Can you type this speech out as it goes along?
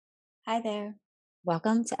Hi there.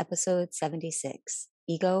 Welcome to episode 76,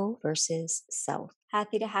 Ego versus Self.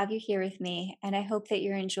 Happy to have you here with me, and I hope that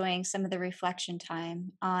you're enjoying some of the reflection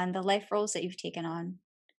time on the life roles that you've taken on.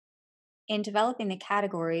 In developing the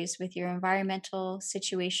categories with your environmental,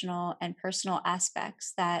 situational, and personal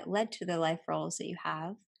aspects that led to the life roles that you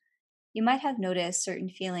have, you might have noticed certain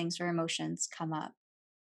feelings or emotions come up.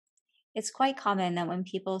 It's quite common that when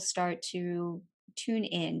people start to tune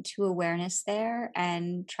in to awareness there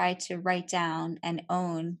and try to write down and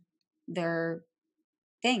own their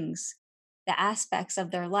things, the aspects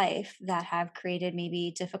of their life that have created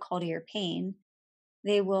maybe difficulty or pain,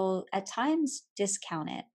 they will at times discount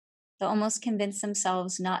it. They'll almost convince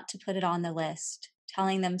themselves not to put it on the list,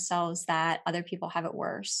 telling themselves that other people have it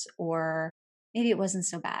worse or maybe it wasn't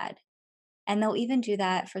so bad. And they'll even do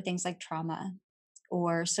that for things like trauma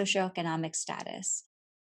or socioeconomic status.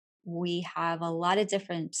 We have a lot of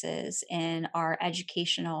differences in our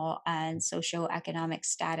educational and socioeconomic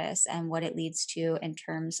status and what it leads to in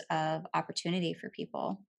terms of opportunity for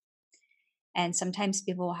people. And sometimes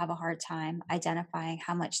people will have a hard time identifying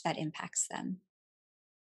how much that impacts them.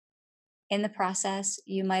 In the process,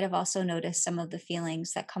 you might have also noticed some of the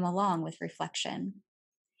feelings that come along with reflection.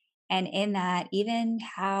 And in that, even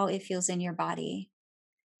how it feels in your body.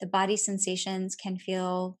 The body sensations can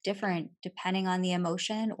feel different depending on the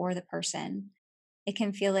emotion or the person. It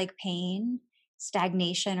can feel like pain,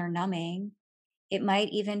 stagnation, or numbing. It might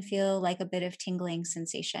even feel like a bit of tingling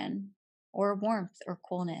sensation or warmth or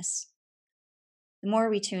coolness. The more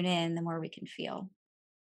we tune in, the more we can feel.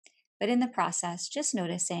 But in the process, just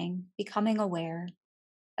noticing, becoming aware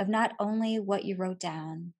of not only what you wrote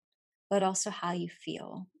down, but also how you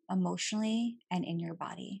feel emotionally and in your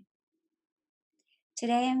body.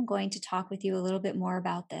 Today, I'm going to talk with you a little bit more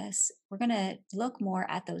about this. We're going to look more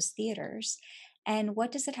at those theaters and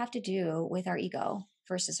what does it have to do with our ego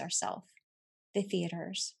versus ourself. The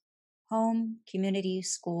theaters, home, community,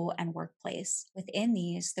 school, and workplace. Within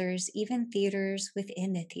these, there's even theaters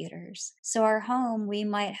within the theaters. So, our home, we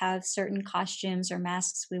might have certain costumes or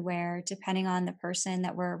masks we wear depending on the person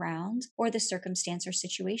that we're around or the circumstance or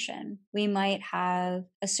situation. We might have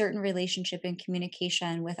a certain relationship and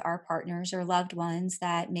communication with our partners or loved ones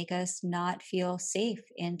that make us not feel safe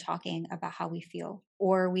in talking about how we feel.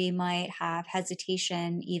 Or we might have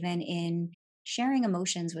hesitation even in sharing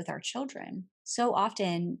emotions with our children. So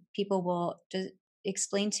often people will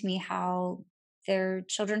explain to me how their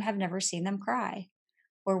children have never seen them cry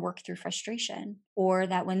or work through frustration, or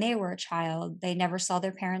that when they were a child, they never saw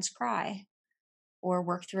their parents cry or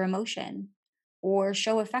work through emotion or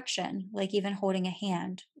show affection, like even holding a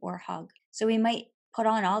hand or a hug. So we might put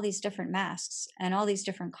on all these different masks and all these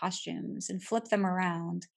different costumes and flip them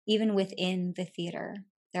around, even within the theater.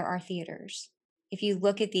 There are theaters. If you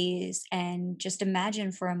look at these and just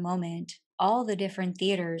imagine for a moment all the different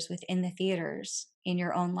theaters within the theaters in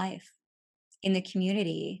your own life, in the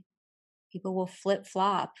community, people will flip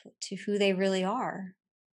flop to who they really are,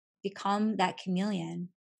 become that chameleon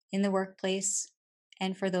in the workplace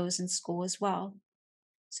and for those in school as well.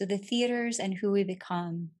 So, the theaters and who we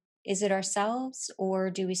become, is it ourselves or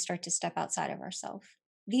do we start to step outside of ourselves?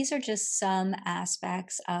 These are just some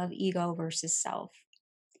aspects of ego versus self.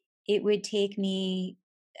 It would take me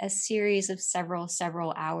a series of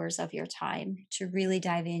several hours of your time to really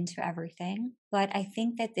dive into everything. But I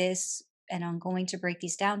think that this, and I'm going to break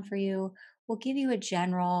these down for you, will give you a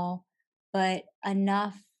general, but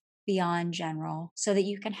enough beyond general so that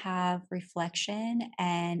you can have reflection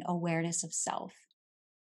and awareness of self.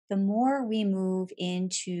 The more we move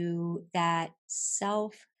into that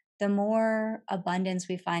self, the more abundance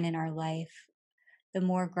we find in our life, the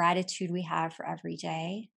more gratitude we have for every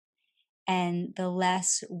day, and the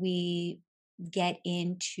less we get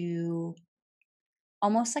into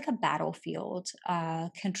almost like a battlefield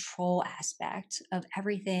control aspect of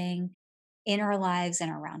everything in our lives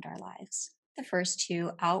and around our lives. The first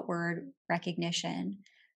two, outward recognition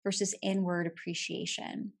versus inward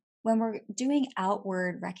appreciation. When we're doing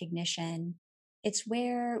outward recognition, it's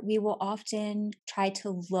where we will often try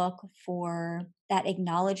to look for that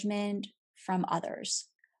acknowledgement from others,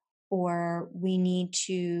 or we need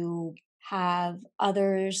to have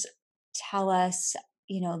others tell us,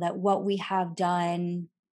 that what we have done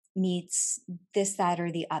meets this, that,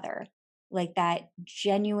 or the other. Like that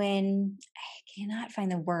genuine, I cannot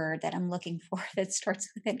find the word that I'm looking for that starts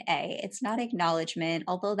with an A. It's not acknowledgement,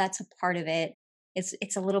 although that's a part of it.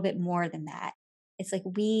 It's a little bit more than that. It's like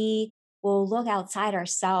we will look outside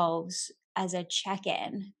ourselves as a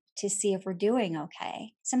check-in to see if we're doing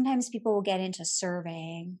okay. Sometimes people will get into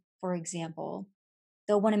surveying, for example.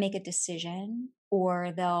 They'll want to make a decision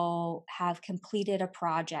or they'll have completed a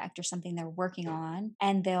project or something they're working on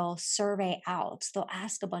and they'll survey out. They'll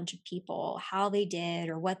ask a bunch of people how they did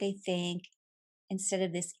or what they think instead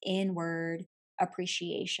of this inward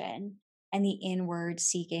appreciation and the inward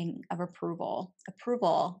seeking of approval.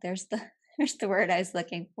 Approval, there's the there's the word I was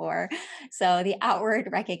looking for. So the outward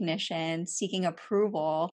recognition, seeking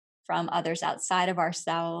approval from others outside of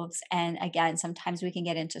ourselves. And again, sometimes we can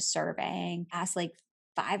get into surveying, ask like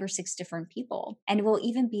 5 or 6 different people. And it will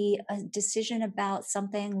even be a decision about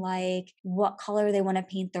something like what color they want to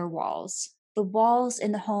paint their walls. The walls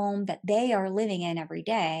in the home that they are living in every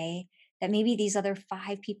day, that maybe these other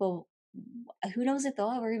 5 people, who knows if they'll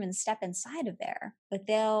ever even step inside of there, but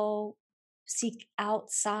they'll seek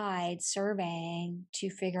outside surveying to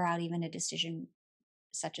figure out even a decision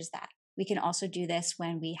such as that. We can also do this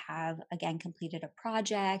when we have, again, completed a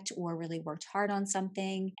project or really worked hard on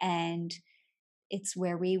something. And it's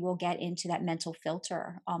where we will get into that mental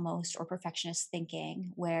filter almost, or perfectionist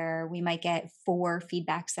thinking, where we might get 4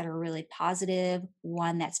 feedbacks that are really positive,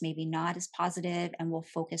 one that's maybe not as positive, and we'll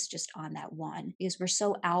focus just on that one because we're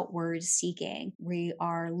so outward seeking. We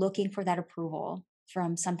are looking for that approval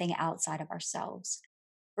from something outside of ourselves.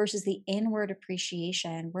 Versus the inward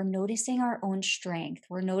appreciation, we're noticing our own strength,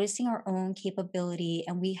 we're noticing our own capability,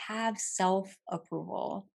 and we have self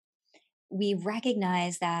approval. We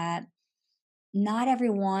recognize that not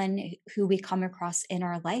everyone who we come across in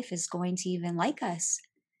our life is going to even like us.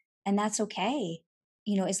 And that's okay.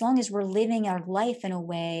 As long as we're living our life in a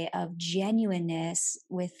way of genuineness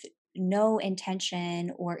with no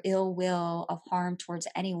intention or ill will of harm towards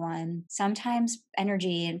anyone, sometimes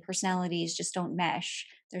energy and personalities just don't mesh.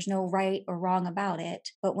 There's no right or wrong about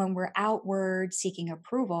it. But when we're outward seeking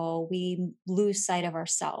approval, we lose sight of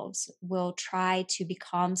ourselves. We'll try to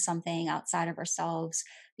become something outside of ourselves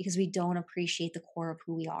because we don't appreciate the core of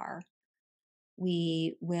who we are.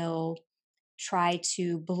 We will try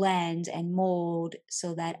to blend and mold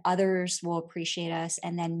so that others will appreciate us,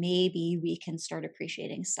 and then maybe we can start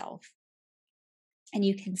appreciating self. And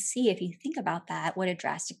you can see, if you think about that, what a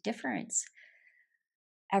drastic difference.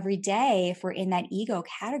 Every day, if we're in that ego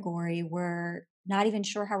category, we're not even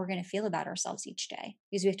sure how we're going to feel about ourselves each day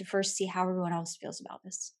because we have to first see how everyone else feels about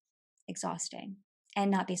this. Exhausting and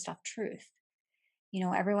not based off truth.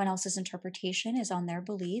 Everyone else's interpretation is on their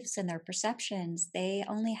beliefs and their perceptions. They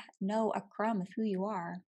only know a crumb of who you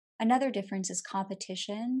are. Another difference is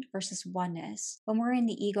competition versus oneness. When we're in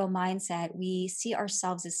the ego mindset, we see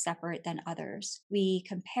ourselves as separate than others. We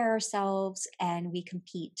compare ourselves and we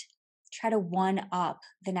compete, try to one up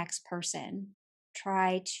the next person,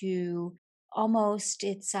 try to almost,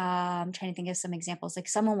 I'm trying to think of some examples. Like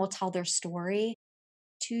someone will tell their story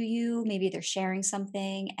to you, maybe they're sharing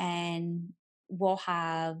something, and we'll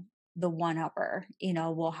have the one upper,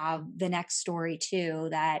 we'll have the next story too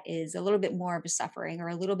that is a little bit more of a suffering or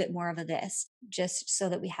a little bit more of a this, just so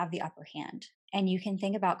that we have the upper hand. And you can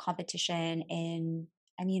think about competition in,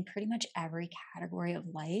 pretty much every category of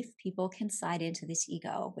life. People can slide into this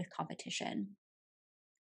ego with competition.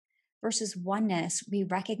 Versus oneness, we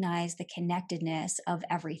recognize the connectedness of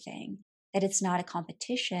everything, that it's not a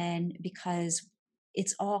competition because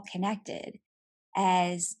it's all connected,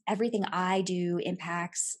 as everything I do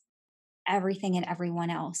impacts everything and everyone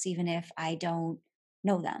else, even if I don't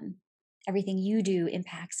know them. Everything you do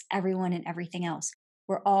impacts everyone and everything else.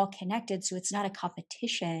 We're all connected. So it's not a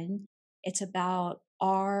competition. It's about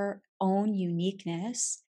our own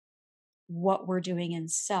uniqueness, what we're doing in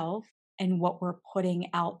self, and what we're putting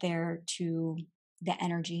out there to the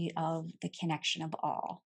energy of the connection of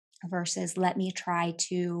all, versus let me try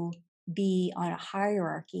to be on a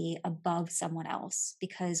hierarchy above someone else.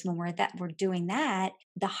 Because when we're doing that,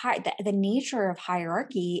 the nature of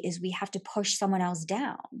hierarchy is we have to push someone else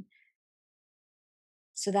down.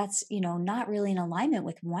 So that's, not really in alignment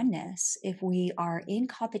with oneness. If we are in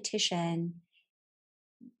competition,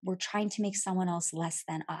 we're trying to make someone else less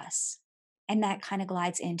than us. And that kind of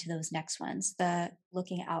glides into those next ones, the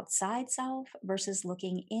looking outside self versus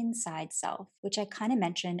looking inside self, which I kind of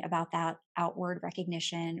mentioned about that outward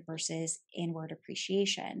recognition versus inward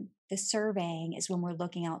appreciation. The surveying is when we're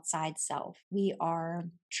looking outside self. We are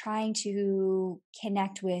trying to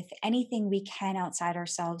connect with anything we can outside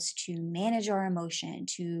ourselves to manage our emotion,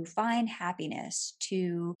 to find happiness,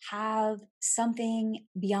 to have something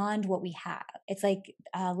beyond what we have. It's like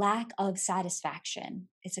a lack of satisfaction.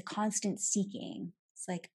 It's a constant seeking. It's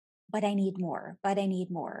like, but I need more, but I need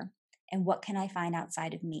more. And what can I find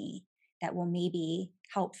outside of me that will maybe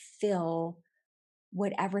help fill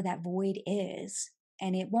whatever that void is?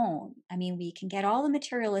 And it won't. I mean, we can get all the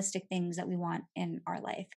materialistic things that we want in our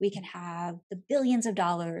life. We can have the billions of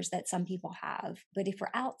dollars that some people have. But if we're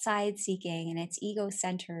outside seeking and it's ego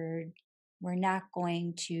centered, we're not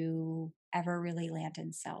going to ever really land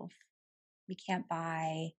in self. We can't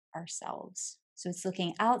buy ourselves. So it's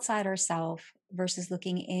looking outside ourselves versus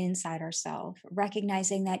looking inside ourselves,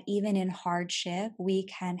 recognizing that even in hardship, we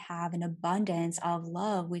can have an abundance of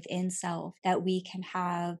love within self, that we can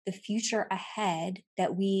have the future ahead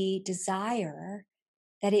that we desire,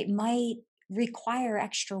 that it might require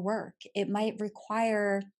extra work. It might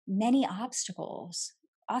require many obstacles.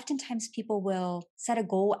 Oftentimes, people will set a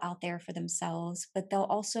goal out there for themselves, but they'll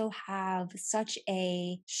also have such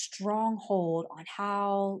a strong hold on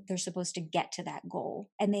how they're supposed to get to that goal.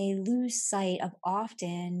 And they lose sight of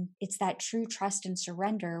often it's that true trust and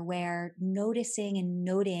surrender where noticing and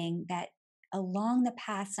noting that along the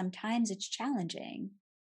path, sometimes it's challenging.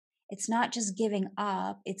 It's not just giving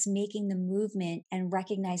up, it's making the movement and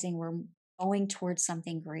recognizing we're going towards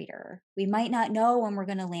something greater. We might not know when we're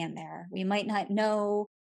going to land there. We might not know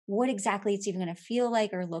what exactly it's even going to feel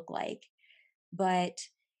like or look like, but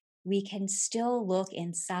we can still look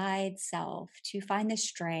inside self to find the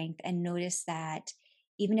strength and notice that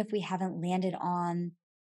even if we haven't landed on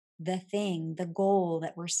the thing, the goal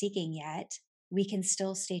that we're seeking yet, we can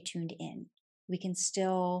still stay tuned in. We can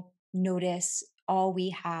still notice all we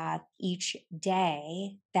have each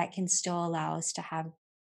day that can still allow us to have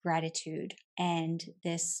gratitude and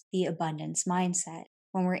the abundance mindset.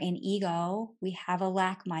 When we're in ego, we have a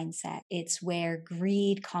lack mindset. It's where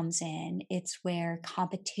greed comes in. It's where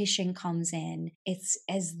competition comes in. It's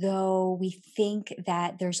as though we think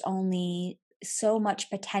that there's only so much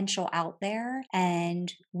potential out there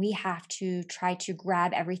and we have to try to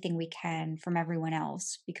grab everything we can from everyone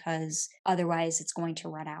else because otherwise it's going to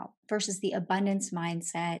run out. Versus the abundance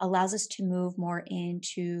mindset allows us to move more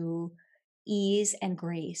into ease and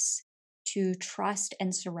grace, to trust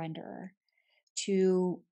and surrender,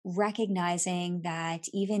 to recognizing that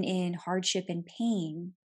even in hardship and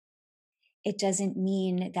pain, it doesn't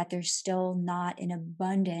mean that there's still not an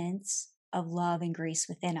abundance of love and grace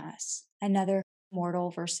within us. Another mortal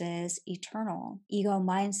versus eternal. Ego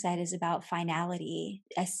mindset is about finality,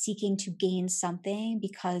 as seeking to gain something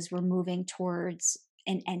because we're moving towards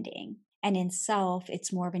an ending. And in self,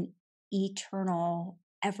 it's more of an eternal,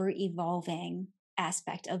 ever evolving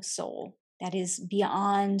aspect of soul that is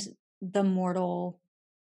beyond the mortal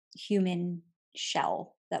human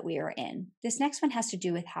shell that we are in. This next one has to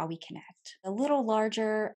do with how we connect. A little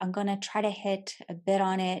larger, I'm going to try to hit a bit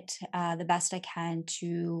on it the best I can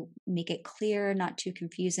to make it clear, not too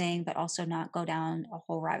confusing, but also not go down a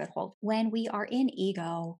whole rabbit hole. When we are in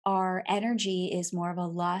ego, our energy is more of a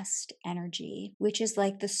lust energy, which is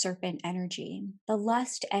like the serpent energy. The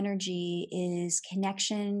lust energy is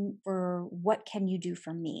connection for what can you do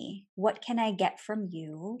for me? What can I get from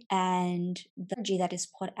you? And the energy that is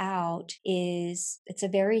put out it's a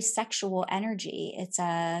very sexual energy. It's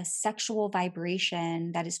a sexual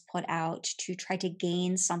vibration that is put out to try to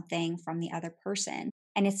gain something from the other person.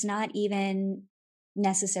 And it's not even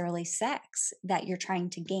necessarily sex that you're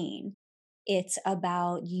trying to gain. It's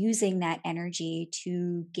about using that energy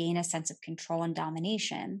to gain a sense of control and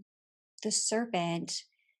domination. The serpent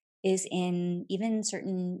is in even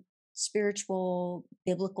certain spiritual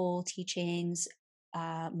biblical teachings.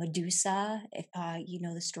 Medusa, if you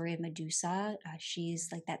know the story of Medusa, she's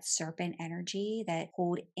like that serpent energy that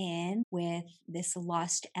pulled in with this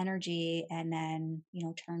lust energy and then,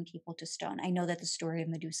 turn people to stone. I know that the story of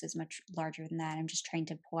Medusa is much larger than that. I'm just trying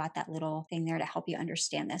to pull out that little thing there to help you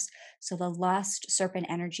understand this. So the lust serpent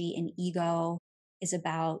energy in ego is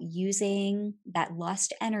about using that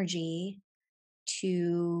lust energy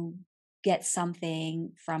to get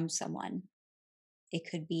something from someone. It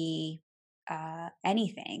could be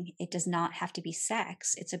anything. It does not have to be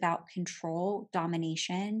sex. It's about control,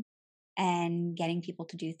 domination, and getting people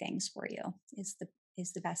to do things for you. Is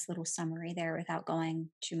the best little summary there without going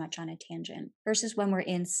too much on a tangent. Versus when we're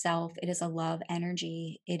in self, it is a love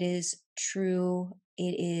energy. It is true.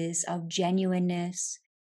 It is of genuineness.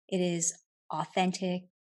 It is authentic,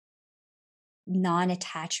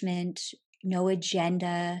 non-attachment, no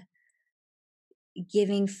agenda,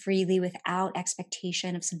 giving freely without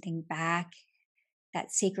expectation of something back,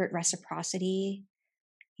 that sacred reciprocity.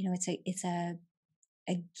 It's a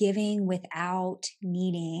giving without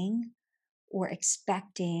needing or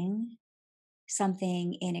expecting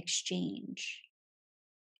something in exchange.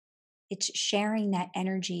 It's sharing that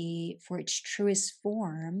energy for its truest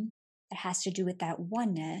form that has to do with that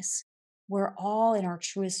oneness. We're all in our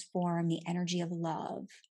truest form, the energy of love.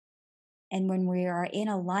 And when we are in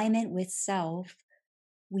alignment with self,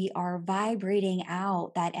 We are vibrating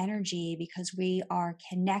out that energy because we are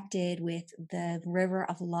connected with the river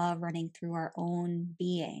of love running through our own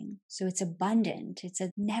being. So it's abundant. It's a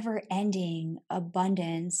never ending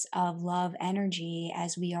abundance of love energy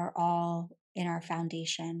as we are all in our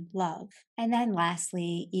foundation, love. And then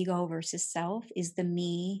lastly, ego versus self is the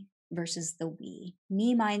me versus the we.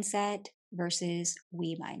 Me mindset versus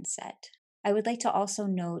we mindset. I would like to also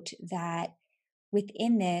note that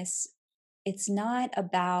within this, it's not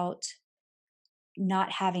about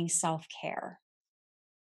not having self care.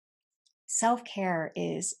 Self care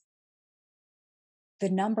is the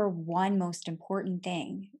number one most important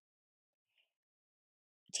thing.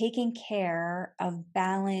 Taking care of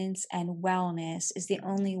balance and wellness is the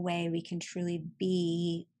only way we can truly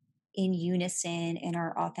be in unison in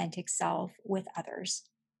our authentic self with others.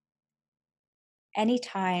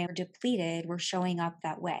 Anytime we're depleted, we're showing up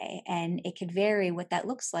that way. And it could vary what that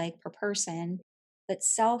looks like per person. But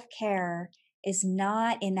self care is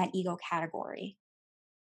not in that ego category.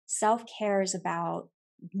 Self care is about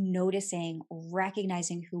noticing,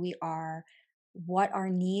 recognizing who we are, what our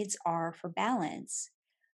needs are for balance,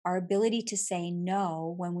 our ability to say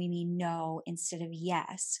no when we mean no instead of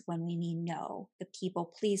yes when we mean no, the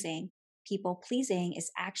people pleasing. People pleasing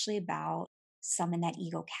is actually about some in that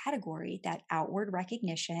ego category, that outward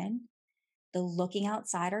recognition, the looking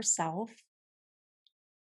outside ourself.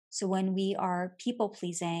 So when we are people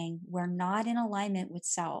pleasing, we're not in alignment with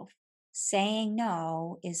self. Saying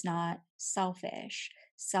no is not selfish.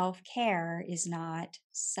 Self care is not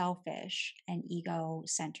selfish and ego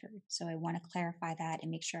centered. So I want to clarify that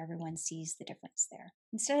and make sure everyone sees the difference there.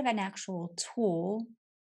 Instead of an actual tool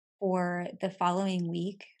for the following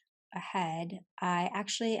week ahead, I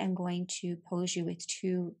actually am going to pose you with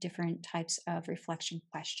two different types of reflection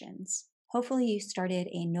questions. Hopefully, you started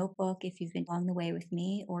a notebook if you've been along the way with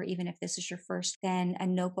me, or even if this is your first, then a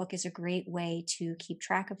notebook is a great way to keep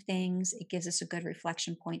track of things. It gives us a good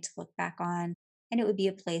reflection point to look back on, and it would be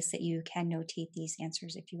a place that you can notate these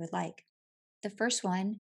answers if you would like. The first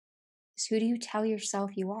one is, who do you tell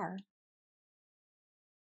yourself you are?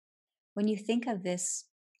 When you think of this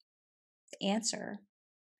answer,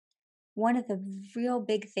 one of the real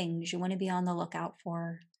big things you want to be on the lookout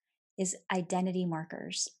for is identity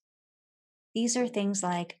markers. These are things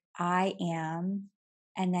like I am,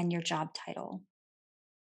 and then your job title.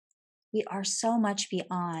 We are so much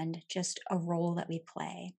beyond just a role that we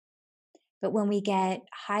play. But when we get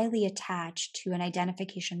highly attached to an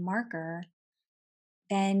identification marker,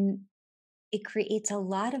 then it creates a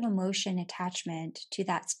lot of emotion attachment to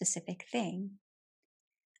that specific thing.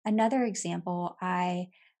 Another example, I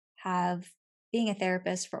have, being a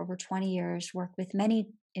therapist for over 20 years, worked with many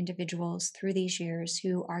individuals through these years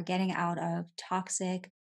who are getting out of toxic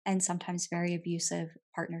and sometimes very abusive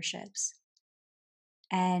partnerships.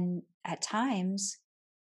 And at times,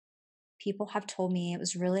 people have told me it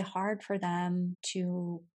was really hard for them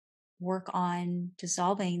to work on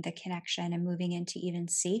dissolving the connection and moving into even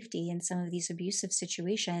safety in some of these abusive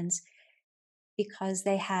situations because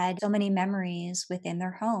they had so many memories within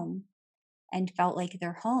their home and felt like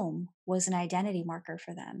their home was an identity marker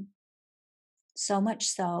for them. So much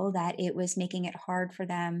so that it was making it hard for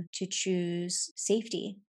them to choose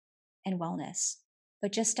safety and wellness.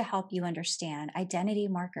 But just to help you understand, identity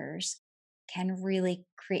markers can really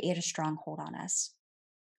create a stronghold on us.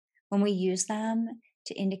 When we use them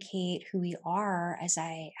to indicate who we are, as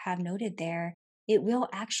I have noted there, it will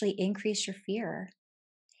actually increase your fear.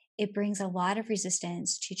 It brings a lot of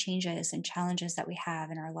resistance to changes and challenges that we have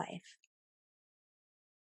in our life.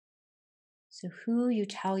 So, who you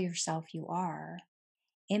tell yourself you are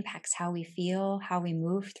impacts how we feel, how we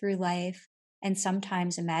move through life, and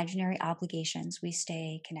sometimes imaginary obligations we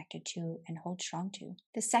stay connected to and hold strong to.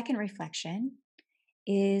 The second reflection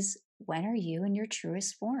is, when are you in your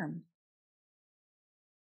truest form?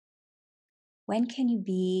 When can you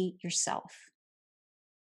be yourself?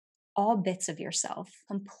 All bits of yourself,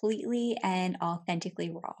 completely and authentically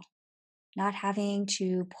raw. Not having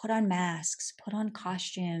to put on masks, put on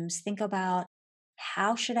costumes, think about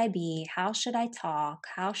how should I be? How should I talk?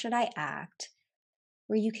 How should I act?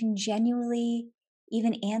 Where you can genuinely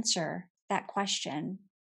even answer that question.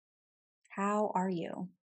 How are you?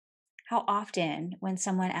 How often, when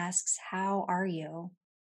someone asks, how are you?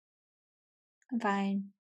 I'm fine.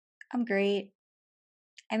 I'm great.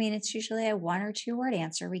 I mean, it's usually a one or two word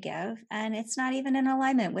answer we give, and it's not even in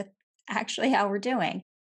alignment with actually how we're doing.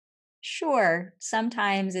 Sure,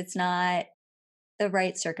 sometimes it's not the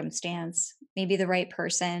right circumstance, maybe the right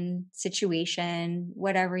person, situation,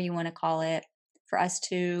 whatever you want to call it, for us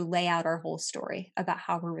to lay out our whole story about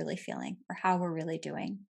how we're really feeling or how we're really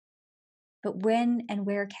doing. But when and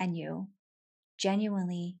where can you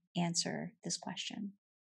genuinely answer this question?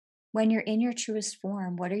 When you're in your truest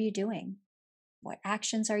form, what are you doing? What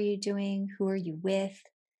actions are you doing? Who are you with?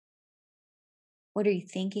 What are you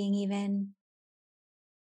thinking, even?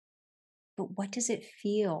 But what does it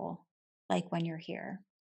feel like when you're here?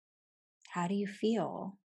 How do you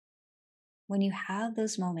feel when you have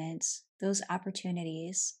those moments, those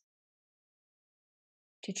opportunities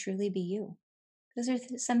to truly be you? Those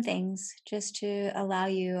are some things just to allow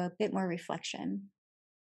you a bit more reflection.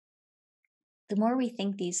 The more we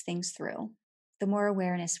think these things through, the more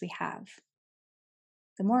awareness we have.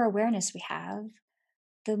 The more awareness we have,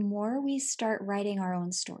 the more we start writing our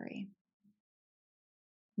own story.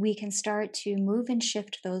 We can start to move and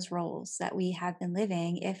shift those roles that we have been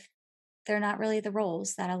living if they're not really the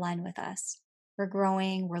roles that align with us. We're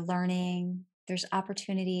growing, we're learning, there's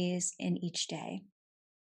opportunities in each day.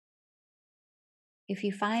 If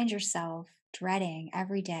you find yourself dreading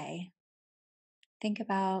every day, think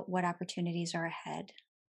about what opportunities are ahead.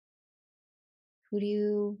 Who do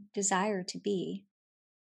you desire to be?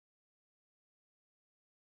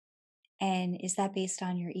 And is that based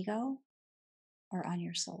on your ego or on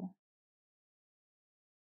your soul?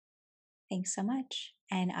 Thanks so much.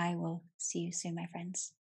 And I will see you soon, my friends.